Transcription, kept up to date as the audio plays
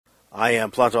I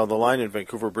am Plot on the Line in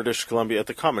Vancouver, British Columbia at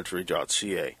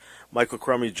thecommentary.ca. Michael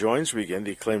Crummey joins me again.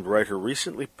 The acclaimed writer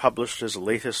recently published his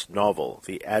latest novel,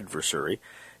 The Adversary.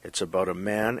 It's about a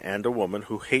man and a woman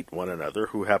who hate one another,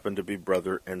 who happen to be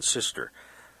brother and sister.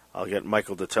 I'll get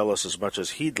Michael to tell us as much as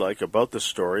he'd like about the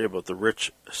story, about the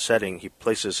rich setting he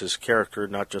places his character,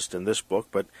 not just in this book,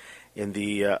 but in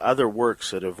the other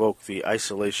works that evoke the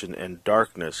isolation and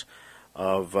darkness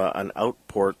of an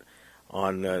outport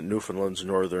on Newfoundland's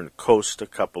northern coast a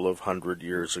couple of 100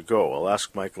 years ago. I'll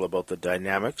ask Michael about the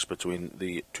dynamics between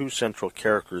the two central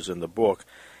characters in the book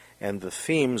and the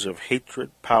themes of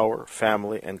hatred, power,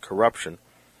 family, and corruption,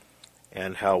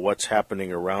 and how what's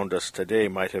happening around us today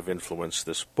might have influenced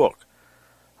this book.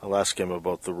 I'll ask him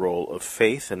about the role of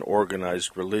faith and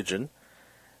organized religion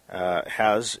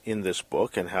has in this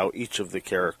book, and how each of the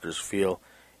characters feel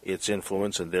its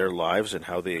influence in their lives and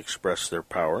how they express their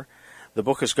power. The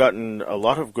book has gotten a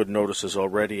lot of good notices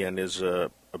already and is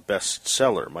a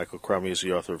bestseller. Michael Crummey is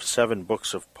the author of 7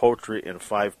 books of poetry and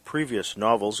 5 previous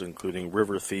novels, including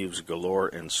River Thieves Galore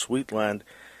and Sweetland.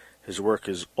 His work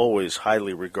is always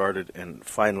highly regarded and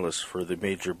finalist for the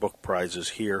major book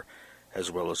prizes here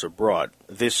as well as abroad.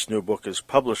 This new book is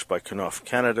published by Knopf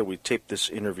Canada. We taped this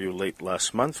interview late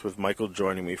last month with Michael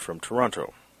joining me from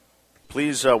Toronto.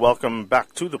 Please welcome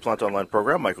back to the Plant Online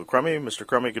program, Michael Crummey. Mr.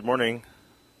 Crummey, good morning.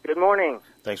 Good morning.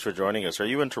 Thanks for joining us. Are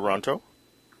you in Toronto?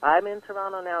 I'm in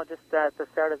Toronto now, just at the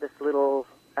start of this little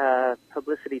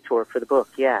publicity tour for the book.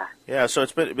 Yeah. Yeah. So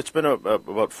it's been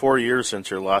about 4 years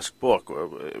since your last book.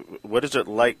 What is it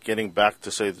like getting back to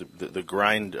say the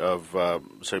grind of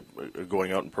say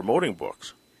going out and promoting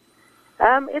books?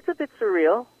 It's a bit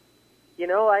surreal. You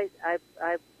know, I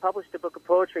published a book of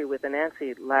poetry with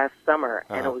Nancy last summer,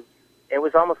 and it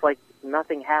was almost like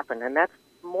nothing happened, and that's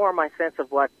more my sense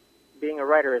of what being a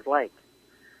writer is like.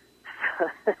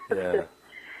 Yeah.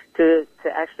 to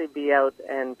actually be out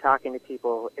and talking to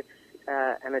people, it's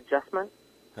an adjustment.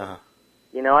 Uh-huh.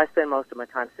 You know, I spend most of my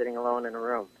time sitting alone in a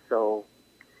room. So,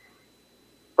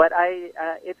 but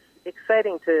it's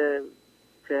exciting to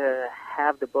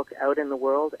have the book out in the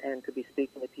world and to be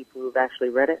speaking to people who've actually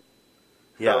read it.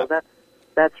 Yeah. So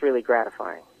that's really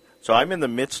gratifying. So I'm in the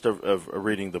midst of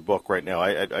reading the book right now.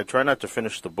 I try not to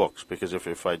finish the books because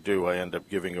if I do, I end up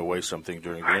giving away something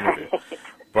during the interview.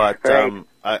 But right.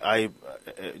 I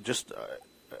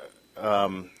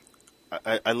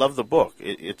love the book.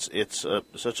 It's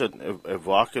such an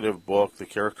evocative book. The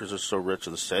characters are so rich.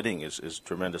 The setting is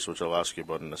tremendous, which I'll ask you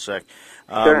about in a sec.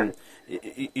 Sure.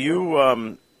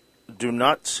 You do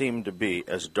not seem to be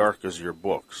as dark as your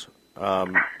books.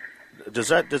 Does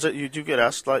that you do get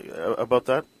asked about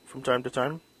that from time to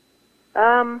time?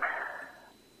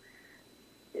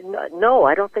 No,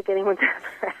 I don't think anyone's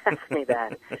ever asked me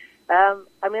that.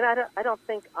 I mean, I don't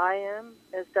think I am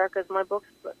as dark as my books,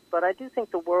 but I do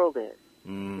think the world is.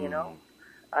 You know,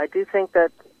 I do think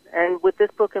that, and with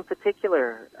this book in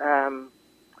particular,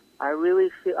 I really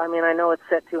feel. I mean, I know it's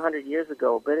set 200 years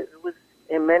ago, but it was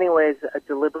in many ways a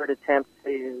deliberate attempt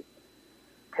to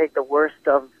take the worst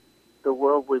of the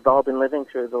world we've all been living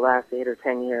through the last 8 or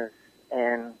 10 years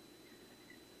and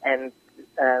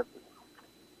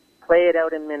play it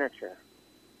out in miniature,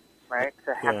 right?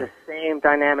 To have the same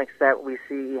dynamics that we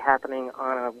see happening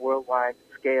on a worldwide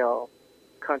scale,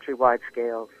 countrywide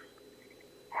scales,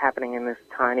 happening in this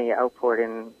tiny outport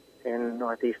in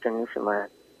northeastern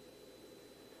Newfoundland.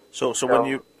 So when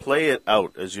you play it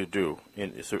out, as you do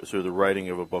through the writing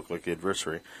of a book like The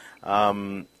Adversary,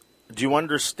 do you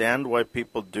understand why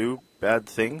people do bad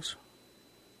things?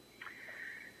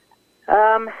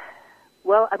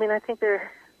 Well, I mean, I think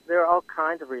there are all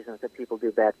kinds of reasons that people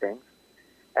do bad things.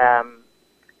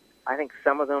 I think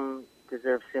some of them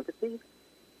deserve sympathy,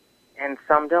 and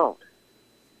some don't.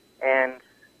 And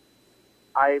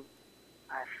I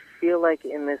feel like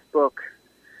in this book,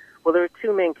 well, there are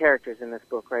 2 main characters in this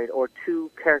book, right? Or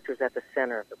 2 characters at the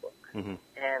center of the book. Mm-hmm.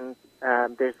 And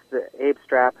there's the Abe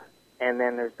Strap, and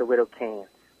then there's the Widow Kane.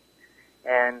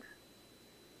 And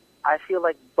I feel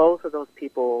like both of those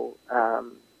people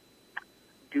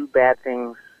do bad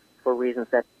things for reasons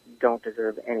that don't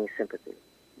deserve any sympathy.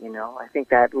 You know, I think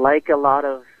that like a lot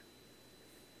of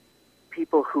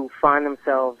people who find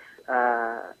themselves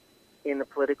in the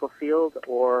political field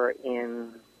or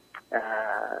in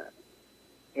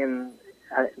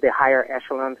the higher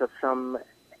echelons of some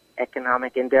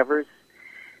economic endeavors,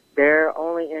 their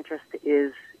only interest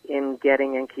is in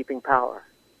getting and keeping power.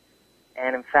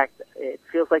 And in fact, it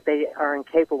feels like they are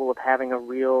incapable of having a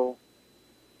real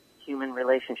human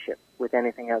relationship with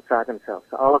anything outside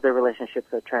themselves. All of their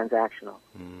relationships are transactional.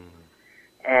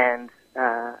 And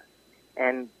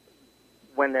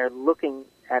when they're looking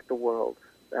at the world,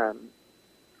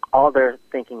 all they're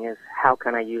thinking is, how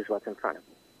can I use what's in front of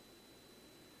me?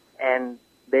 And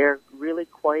they're really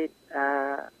quite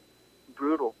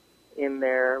brutal in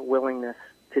their willingness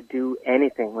to do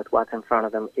anything with what's in front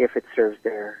of them if it serves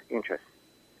their interests.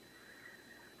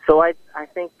 So I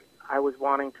think I was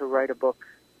wanting to write a book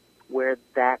where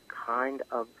that kind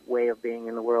of way of being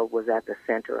in the world was at the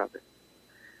center of it.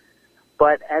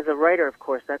 But as a writer, of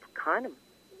course, that's kind of,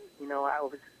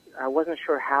 I wasn't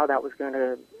sure how that was going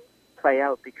to play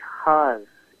out, because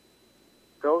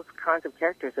those kinds of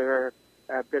characters are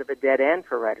a bit of a dead end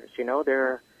for writers.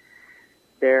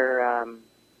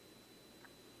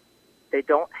 They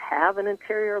don't have an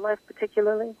interior life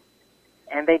particularly,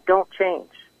 and they don't change.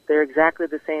 They're exactly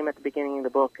the same at the beginning of the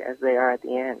book as they are at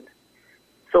the end.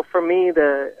 So for me,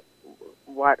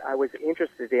 what I was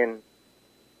interested in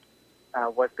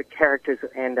was the characters who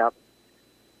end up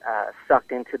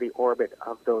sucked into the orbit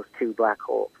of those two black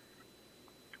holes.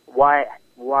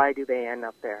 Why do they end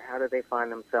up there? How do they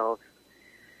find themselves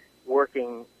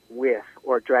working with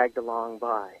or dragged along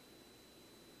by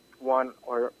one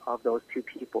or of those two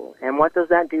people? And what does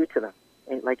that do to them?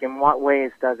 In what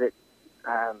ways does it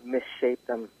misshape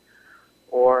them?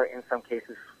 Or in some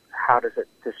cases, how does it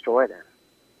destroy them?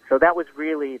 So that was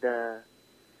really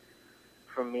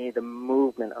for me, the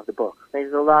movement of the book.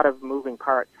 There's a lot of moving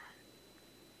parts.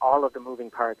 All of the moving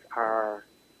parts are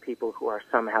people who are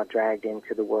somehow dragged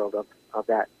into the world of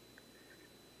that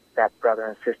brother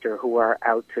and sister who are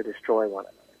out to destroy one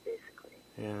another, basically.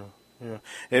 Yeah.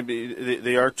 And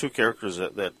they are two characters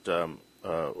that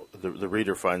the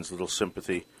reader finds little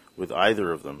sympathy with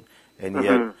either of them, and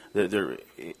yet they're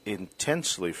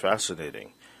intensely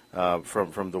fascinating.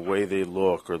 From the way they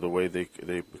look or the way they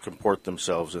comport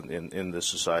themselves in this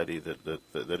society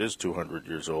that is 200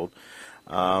 years old.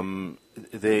 I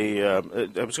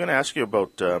was going to ask you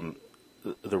about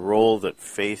the role that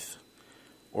faith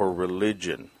or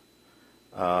religion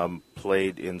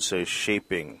played in, say,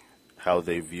 shaping how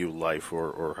they view life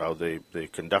or how they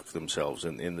conduct themselves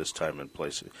in this time and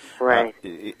place. Right.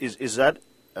 Is that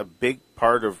a big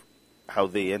part of how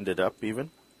they ended up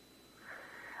even?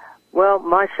 Well,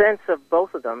 my sense of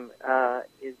both of them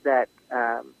is that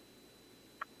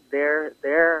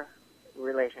their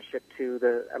relationship to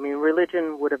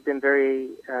religion would have been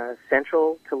very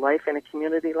central to life in a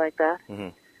community like that. Mm-hmm.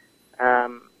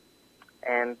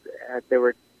 And there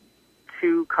were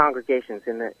two congregations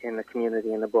in the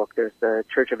community in the book. There's the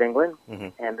Church of England, mm-hmm.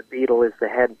 and the beadle is the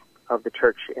head of the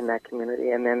church in that community,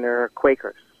 and then there are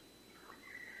Quakers.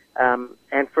 And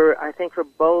I think for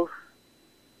both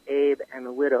Abe and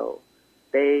the widow,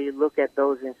 they look at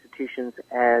those institutions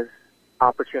as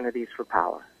opportunities for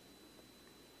power.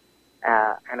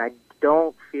 And I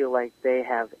don't feel like they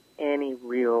have any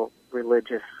real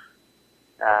religious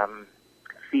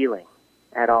feeling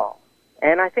at all.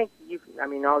 And I think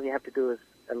all you have to do is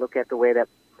look at the way that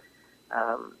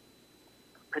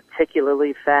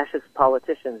particularly fascist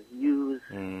politicians use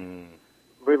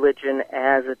religion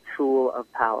as a tool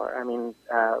of power.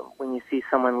 When you see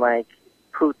someone like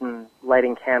Putin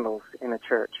lighting candles in a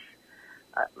church,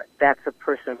 that's a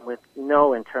person with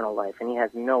no internal life, and he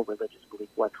has no religious belief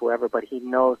whatsoever, but he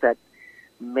knows that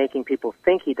making people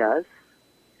think he does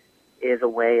is a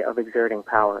way of exerting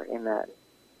power in that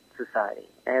society.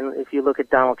 And if you look at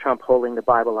Donald Trump holding the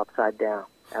Bible upside down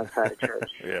outside a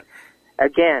church, yeah.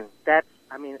 Again, that's,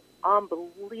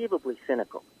 unbelievably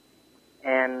cynical.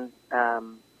 And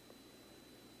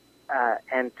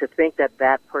to think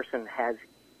that person has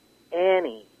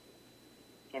any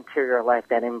interior life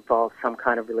that involves some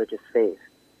kind of religious faith,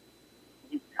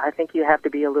 I think you have to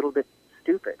be a little bit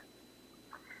stupid.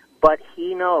 But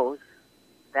he knows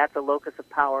that's a locus of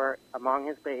power among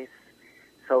his base,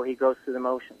 so he goes through the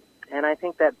motions. And I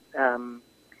think that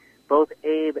both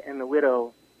Abe and the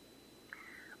widow,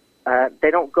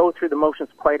 they don't go through the motions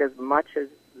quite as much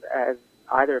as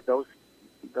either of those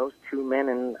two men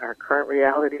in our current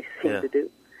reality seem to do.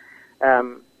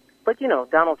 But,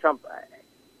 Donald Trump,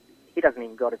 he doesn't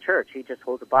even go to church. He just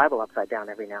holds the Bible upside down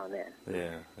every now and then.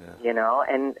 Yeah.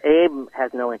 And Abe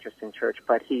has no interest in church,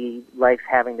 but he likes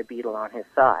having the beadle on his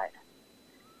side.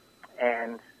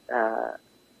 And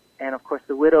of course,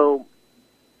 the widow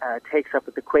takes up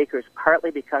with the Quakers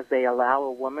partly because they allow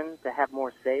a woman to have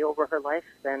more say over her life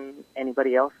than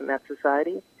anybody else in that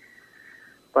society,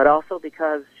 but also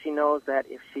because she knows that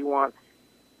if she wants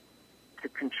to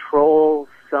control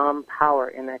some power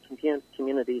in that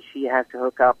community, she has to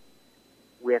hook up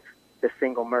with the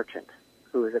single merchant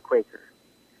who is a Quaker.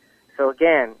 So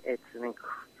again, it's an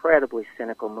incredibly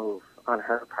cynical move on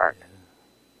her part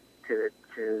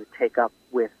to take up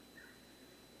with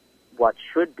what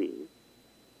should be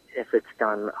it's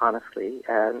done honestly,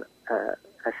 and a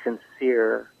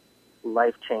sincere,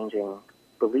 life-changing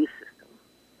belief system.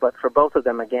 But for both of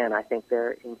them, again, I think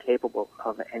they're incapable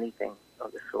of anything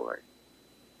of the sort.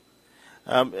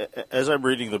 As I'm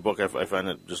reading the book, I find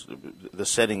it just the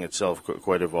setting itself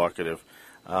quite evocative.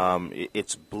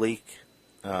 It's bleak.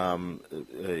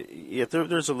 Yet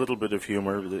there's a little bit of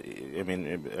humor. I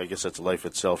mean, I guess that's life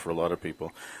itself for a lot of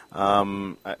people.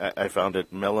 I found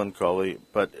it melancholy,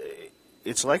 but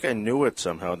it's like I knew it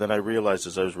somehow. Then I realized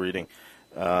as I was reading,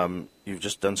 you've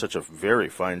just done such a very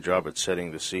fine job at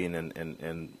setting the scene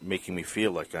and making me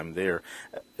feel like I'm there.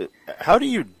 How do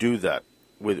you do that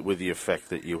with the effect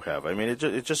that you have? I mean,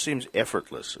 it just seems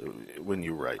effortless when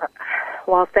you write.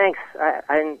 Well, thanks.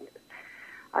 I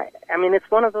mean,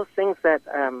 it's one of those things that,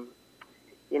 I'm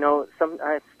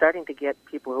starting to get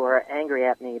people who are angry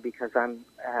at me because I'm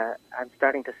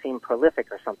starting to seem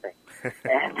prolific or something,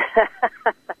 and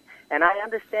and I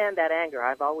understand that anger.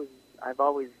 I've always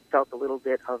felt a little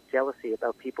bit of jealousy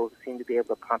about people who seem to be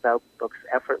able to pump out books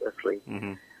effortlessly.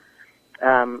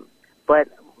 Mm-hmm. But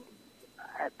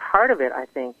part of it, I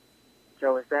think,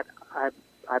 Joe, is that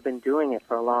I've been doing it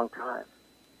for a long time.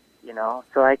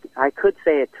 So I could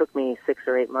say it took me 6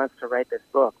 or 8 months to write this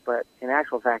book, but in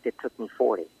actual fact, it took me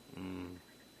 40.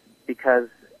 Because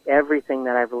everything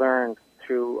that I've learned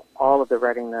through all of the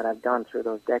writing that I've done through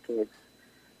those decades,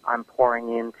 I'm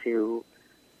pouring into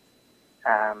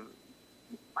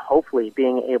hopefully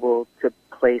being able to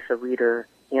place a reader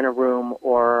in a room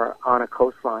or on a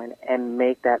coastline and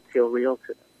make that feel real to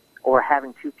them, or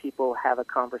having two people have a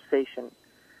conversation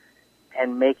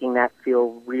and making that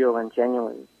feel real and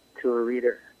genuine to a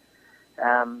reader.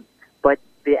 But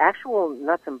the actual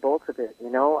nuts and bolts of it,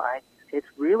 it's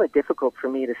really difficult for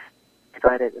me to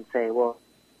decide it and say, well,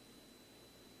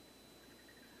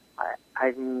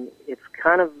 it's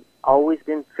kind of always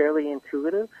been fairly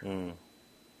intuitive.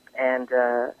 And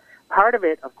part of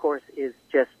it, of course, is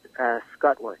just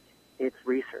scut work. It's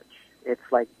research. It's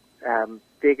like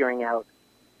figuring out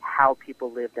how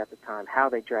people lived at the time, how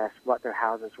they dressed, what their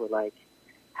houses were like,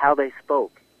 how they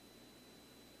spoke,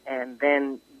 and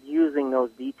then using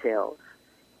those details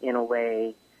in a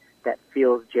way that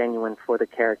feels genuine for the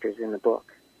characters in the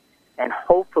book. And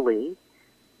hopefully,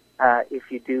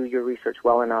 if you do your research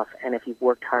well enough and if you've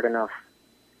worked hard enough,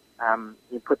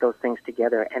 you put those things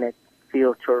together and it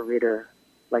feels to a reader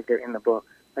like they're in the book.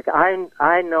 Like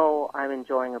I know I'm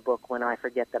enjoying a book when I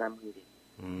forget that I'm reading.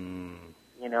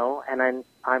 And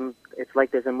I'm it's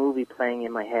like there's a movie playing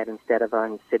in my head instead of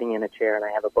I'm sitting in a chair and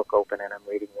I have a book open and I'm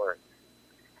reading words.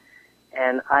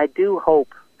 And I do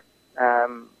hope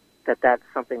that that's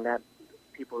something that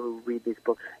people who read these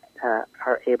books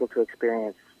are able to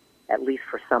experience, at least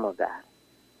for some of that.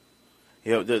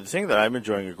 The thing that I'm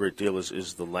enjoying a great deal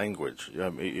is the language.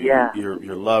 Yeah.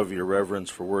 Your love, your reverence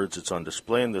for words, it's on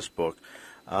display in this book,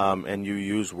 and you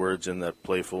use words in that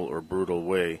playful or brutal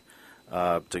way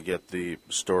to get the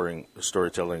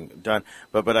storytelling done.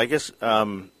 But I guess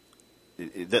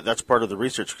that's part of the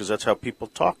research because that's how people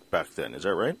talked back then. Is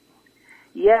that right?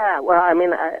 Yeah, well, I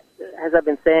mean, as I've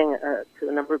been saying to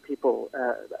a number of people,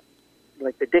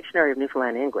 like the Dictionary of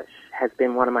Newfoundland English has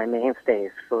been one of my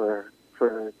mainstays for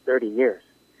 30 years.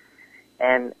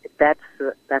 And that's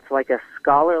like a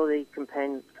scholarly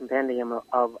compendium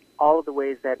of all of the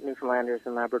ways that Newfoundlanders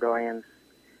and Labradorians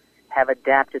have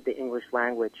adapted the English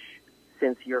language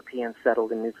since Europeans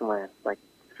settled in Newfoundland, like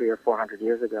 300 or 400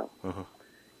 years ago. Uh-huh.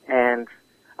 And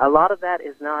a lot of that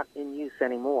is not in use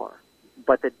anymore.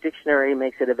 But the dictionary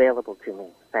makes it available to me,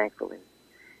 thankfully.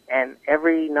 And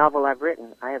every novel I've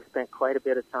written, I have spent quite a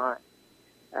bit of time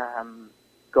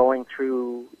going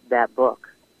through that book.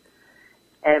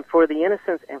 And for The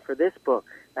Innocents and for this book,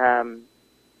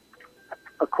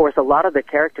 of course, a lot of the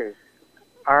characters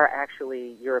are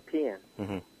actually European.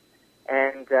 Mm-hmm.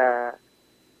 And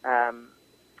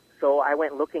so I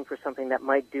went looking for something that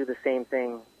might do the same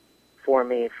thing for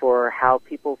me, for how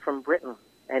people from Britain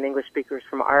and English speakers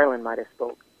from Ireland might have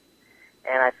spoke.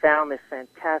 And I found this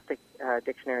fantastic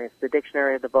dictionary. It's the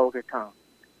Dictionary of the Vulgar Tongue,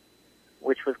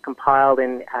 which was compiled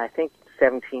in, I think,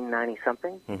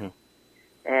 1790-something. Mm-hmm.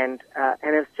 And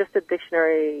it's just a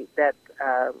dictionary that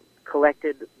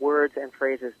collected words and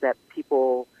phrases that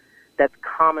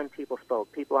common people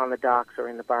spoke, people on the docks or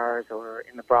in the bars or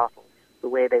in the brothels, the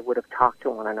way they would have talked to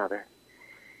one another.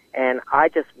 And I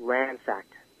just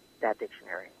ransacked that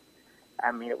dictionary.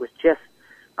 I mean, it was just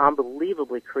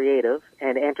unbelievably creative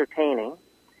and entertaining,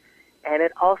 and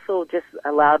it also just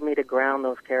allowed me to ground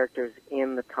those characters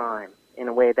in the time in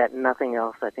a way that nothing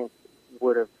else, I think,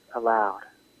 would have allowed.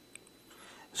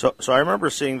 So I remember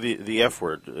seeing the F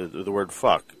word, the word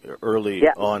 "fuck," early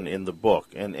on in the book,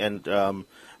 and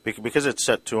because it's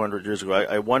set 200 years ago,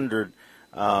 I wondered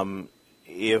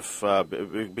if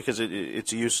because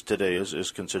its use today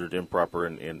is considered improper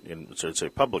in so to say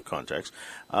public context.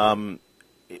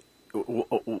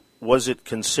 Was it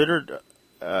considered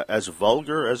as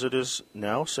vulgar as it is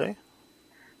now? Say,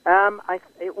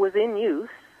 it was in use,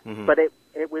 but it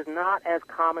was not as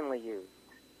commonly used,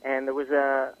 and there was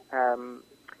a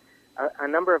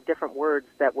number of different words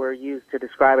that were used to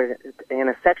describe it in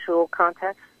a sexual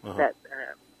context. That,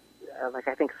 like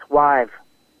I think, swive,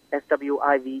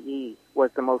 SWIVE,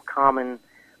 was the most common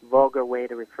vulgar way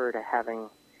to refer to having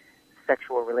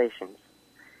sexual relations.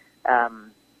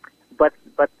 But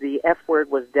the F word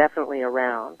was definitely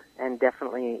around and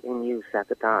definitely in use at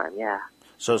the time. Yeah.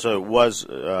 So it was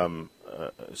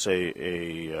say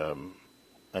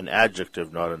an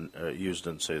adjective, not used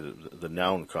in say the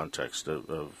noun context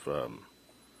of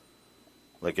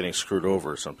like getting screwed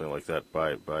over or something like that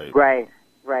by. Right.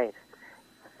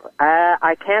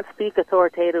 I can't speak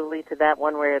authoritatively to that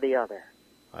one way or the other.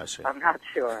 I see. I'm not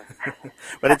sure.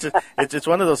 But it's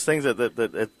one of those things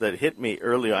that hit me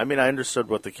early. I mean, I understood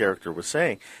what the character was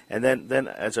saying, and then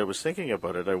as I was thinking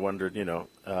about it, I wondered,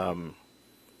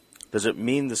 does it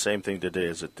mean the same thing today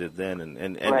as it did then?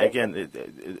 And right. Again,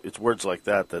 it's words like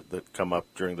that come up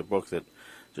during the book that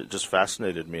just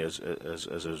fascinated me as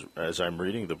I'm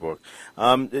reading the book.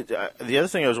 The other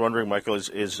thing I was wondering, Michael,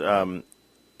 is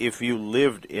if you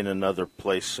lived in another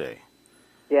place, say.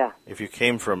 Yeah. If you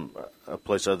came from a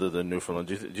place other than Newfoundland,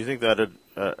 do you think that would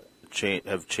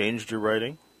have changed your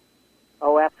writing?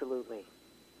 Oh, absolutely.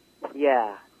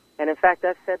 Yeah. And in fact,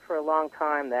 I've said for a long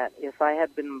time that if I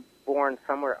had been born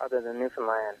somewhere other than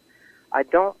Newfoundland, I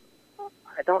don't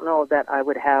know that I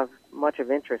would have much of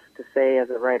interest to say as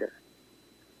a writer.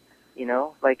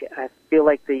 Like I feel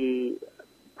like the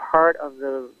part of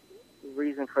the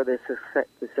reason for the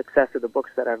success of the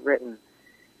books that I've written,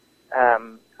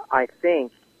 I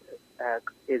think,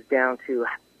 is down to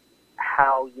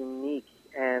how unique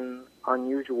and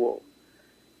unusual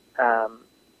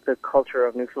the culture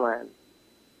of Newfoundland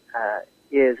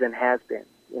is and has been,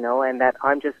 and that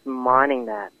I'm just mining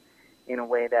that in a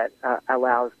way that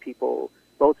allows people,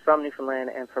 both from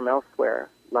Newfoundland and from elsewhere,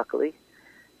 luckily,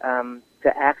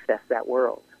 to access that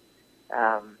world.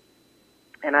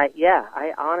 And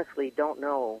I honestly don't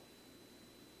know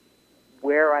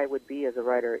where I would be as a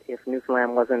writer if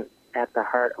Newfoundland wasn't at the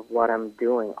heart of what I'm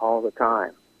doing all the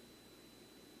time.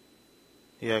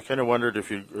 Yeah, I kind of wondered if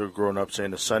you were growing up, say,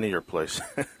 in a sunnier place.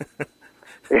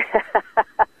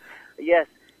 Yes,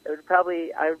 I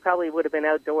probably would have been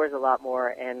outdoors a lot more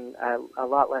and a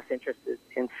lot less interested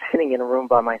in sitting in a room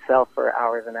by myself for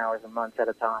hours and hours and months at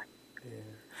a time.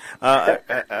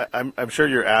 Yeah. I'm sure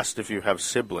you're asked if you have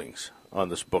siblings on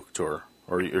this book tour,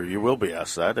 or you will be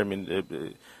asked that. I mean,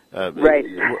 right.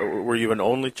 Were you an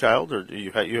only child, or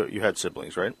you had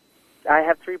siblings, right? I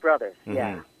have 3 brothers. Mm-hmm.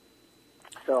 Yeah.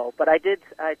 So, but I do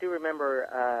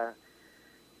remember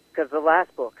because the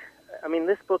last book. I mean,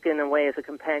 this book in a way is a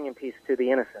companion piece to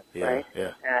The Innocents, right?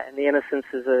 Yeah. And The Innocents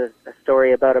is a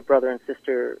story about a brother and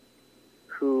sister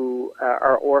who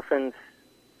are orphans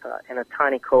in a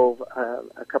tiny cove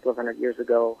a couple of hundred years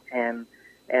ago, and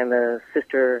the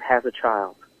sister has a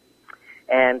child.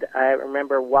 And I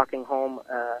remember walking home,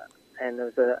 and there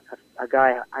was a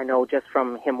guy I know just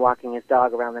from him walking his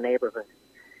dog around the neighborhood.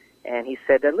 And he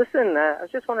said, listen, I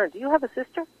was just wondering, do you have a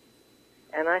sister?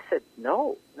 And I said,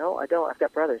 no, I don't. I've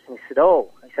got brothers. And he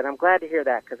said, I'm glad to hear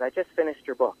that because I just finished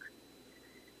your book.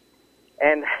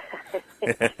 And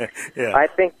yeah. I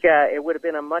think it would have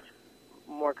been a much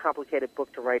more complicated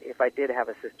book to write if I did have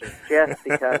a sister, just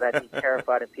because I'd be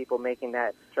terrified of people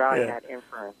drawing that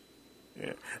inference.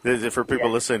 Yeah. For people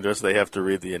listening to us, they have to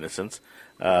read The Innocents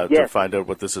to find out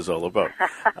what this is all about.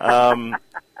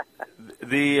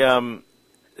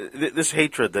 This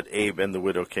hatred that Abe and the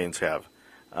widow Keynes have,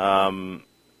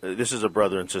 this is a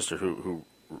brother and sister who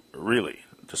really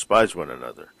despise one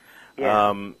another.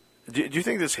 Yeah. Do you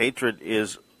think this hatred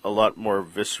is a lot more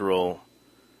visceral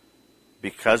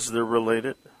because they're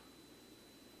related?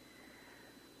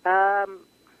 I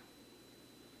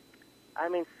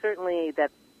mean, certainly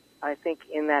that. I think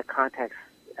in that context,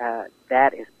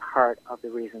 that is part of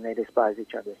the reason they despise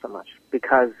each other so much,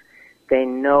 because they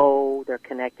know they're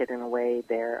connected in a way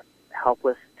they're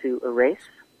helpless to erase.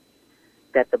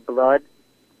 That the blood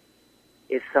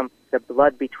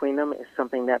between them is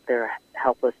something that they're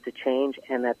helpless to change,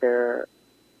 and that they're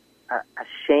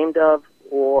ashamed of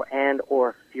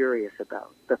or furious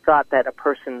about. The thought that a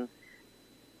person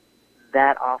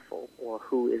that awful or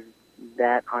who is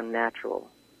that unnatural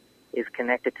is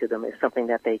connected to them is something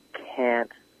that they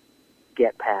can't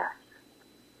get past.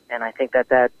 And I think that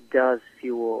that does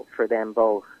fuel for them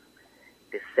both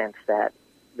this sense that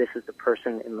this is the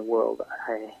person in the world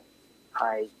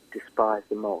I despise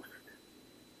the most.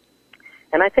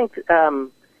 And I think, I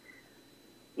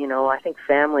think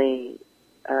family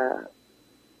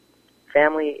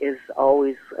is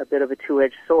always a bit of a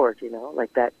two-edged sword,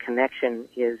 like that connection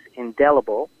is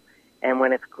indelible, and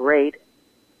when it's great,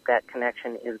 that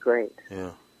connection is great.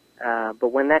 Yeah.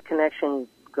 But when that connection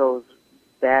goes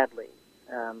badly,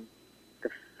 the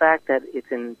fact that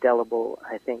it's indelible,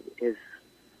 I think, is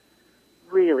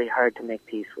really hard to make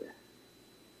peace with.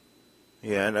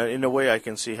 Yeah, and in a way I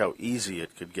can see how easy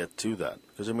it could get to that.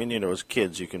 Because, as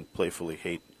kids, you can playfully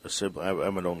hate a sibling.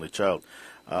 I'm an only child.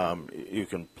 You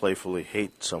can playfully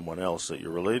hate someone else that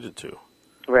you're related to.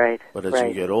 Right. But as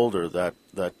you get older, that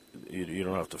you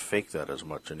don't have to fake that as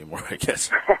much anymore, I guess.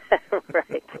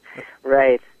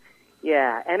 Right.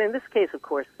 Yeah, and in this case, of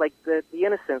course, like the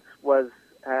Innocents was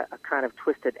a kind of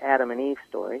twisted Adam and Eve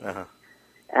story. Uh-huh.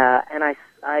 And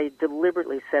I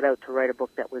deliberately set out to write a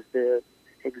book that was the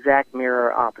exact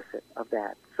mirror opposite of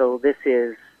that. So this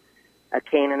is a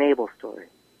Cain and Abel story.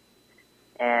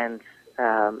 And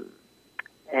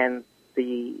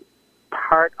the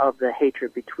part of the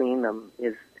hatred between them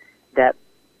is that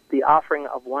the offering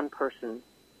of one person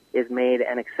is made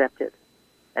and accepted,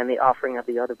 and the offering of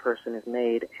the other person is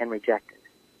made and rejected.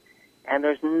 And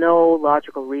there's no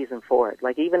logical reason for it.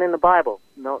 Like even in the Bible,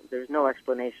 there's no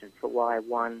explanation for why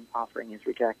one offering is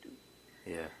rejected.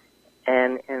 Yeah.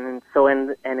 And so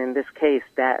in this case,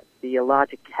 that the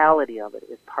illogicality of it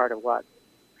is part of what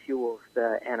fuels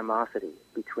the animosity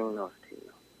between those two.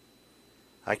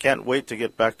 I can't wait to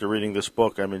get back to reading this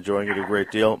book. I'm enjoying it a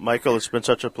great deal. Michael, it's been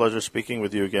such a pleasure speaking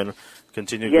with you again.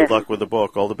 Continued good luck with the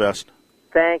book. All the best.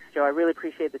 Thanks, Joe. I really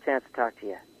appreciate the chance to talk to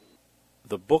you.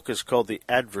 The book is called The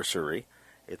Adversary.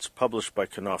 It's published by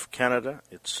Knopf Canada.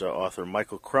 Its author,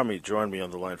 Michael Crummey, joined me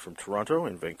on the line from Toronto.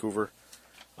 In Vancouver,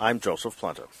 I'm Joseph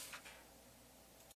Planta.